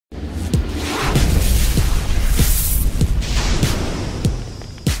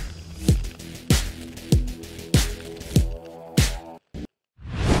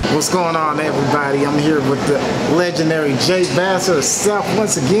What's going on, everybody? I'm here with the legendary Vassar herself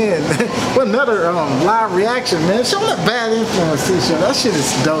once again with another live reaction, man. Show that Bad Influence t-shirt. That shit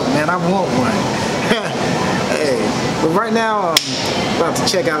is dope, man. I want one. Hey, but right now, about to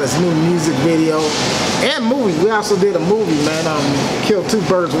check out his new music video and movie. We also did a movie, man. Killed two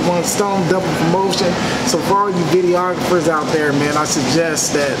birds with one stone, double promotion. So for all you videographers out there, man, I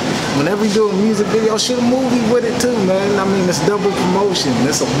suggest that whenever you do a music video, shoot a movie with it too, man. I mean, it's double promotion.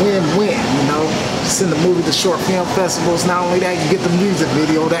 It's a win-win, you know. Send the movie to short film festivals. Not only that, you get the music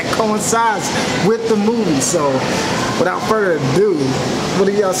video that coincides with the movie. So without further ado, what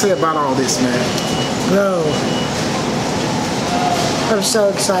do y'all say about all this, man? Bro, I'm so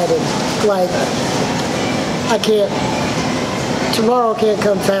excited. Like, I can't, tomorrow can't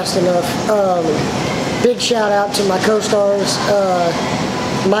come fast enough. Big shout out to my co-stars,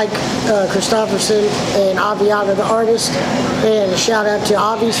 Mike Christopherson and Aviana the artist, and a shout out to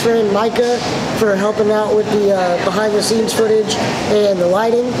Avi's friend Micah for helping out with the behind the scenes footage and the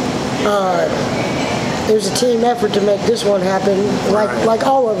lighting. It was a team effort to make this one happen, like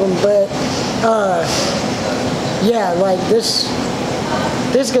all of them, but yeah, like this,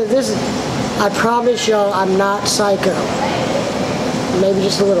 I promise y'all I'm not psycho. Maybe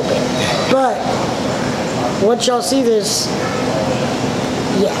just a little bit. But once y'all see this,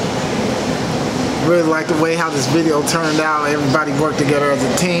 yeah. Really like the way how this video turned out. Everybody worked together as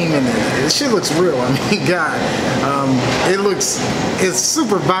a team, and this shit looks real. I mean, God, it's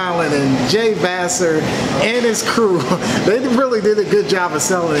super violent, and Vassar and his crew, they really did a good job of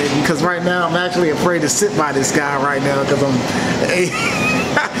selling it, because right now I'm actually afraid to sit by this guy right now, because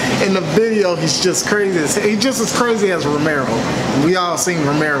in the video, he's just crazy. He's just as crazy as Romero. We all seen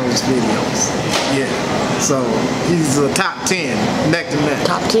Romero's videos. Yeah. So he's a top 10, neck to neck.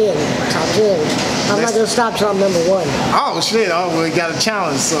 Top 10. Top 10. I'm not going to stop till I'm number 1. Oh, shit. Oh, well, we got a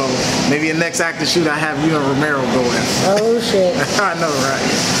challenge. So maybe a next active shoot, I have you and Romero go in. Oh, shit. I know, right?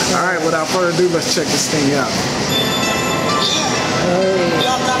 All right, without further ado, let's check this thing out.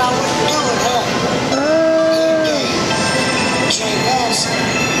 Y'all thought I wouldn't do it, huh?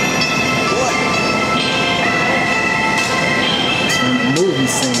 What? It's from the movie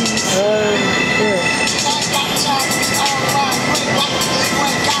scenes.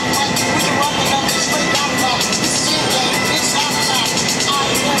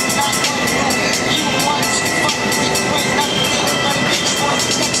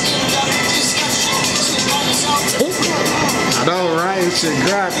 I know, right? It's your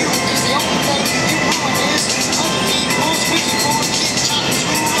graphic.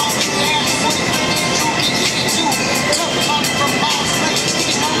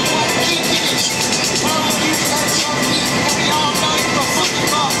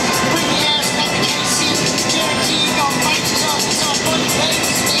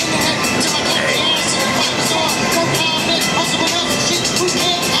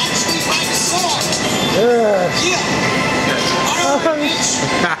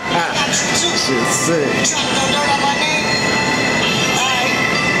 Shit's sick.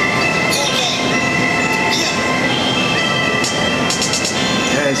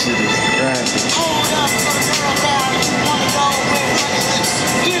 That shit is graphic. Hold up, wanna go where running lips.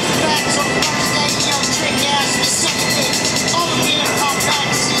 Here's the facts on the first day, young trick ass is sucking dick. All of here, I'm back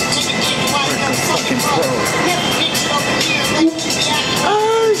to see, take a kick, right in the fucking pro. Never picture over here, let me be acting.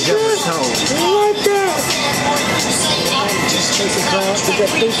 Oh, shit. I like that. Take a class, we got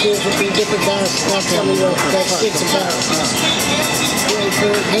 3 kids with 3 different guys. Now tell me what that shit's about. Wait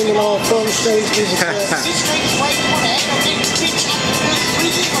for hanging all phone strings, music class.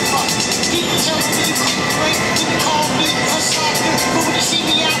 People tell me you couldn't break, you call me a sucker. But when you see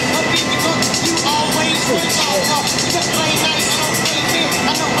me out up in the book, you always want to talk up. You better play nice, I don't play fair.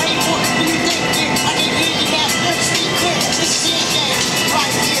 I know way more than you think, kid. I can hear you now, let's be clear. This is your game,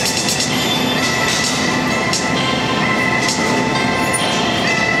 right here.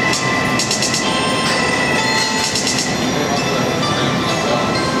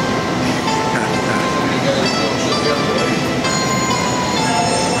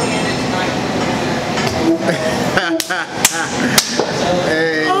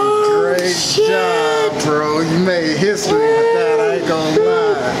 Hey, great job, bro. You made history with that, I ain't gonna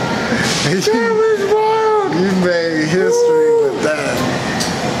lie. That was wild. You made history with that.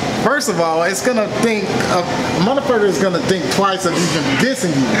 First of all, it's gonna think, a motherfucker is gonna think twice of even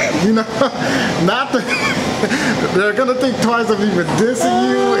dissing you. You know? Not the, they're gonna think twice of even dissing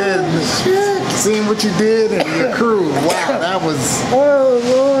you and seeing what you did and your crew. Wow, that was,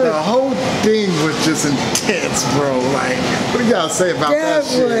 the whole thing was just intense, bro. Like, what do you gotta say about that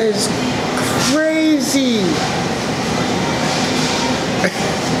shit? That was crazy.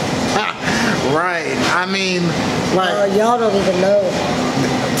 I mean, like, Y'all don't even know.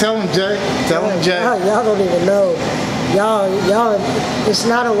 tell him, Jay. Tell him, Jay. Y'all don't even know. Y'all, it's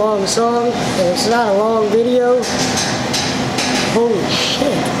not a long song, and it's not a long video. Holy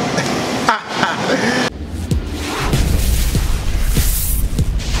shit.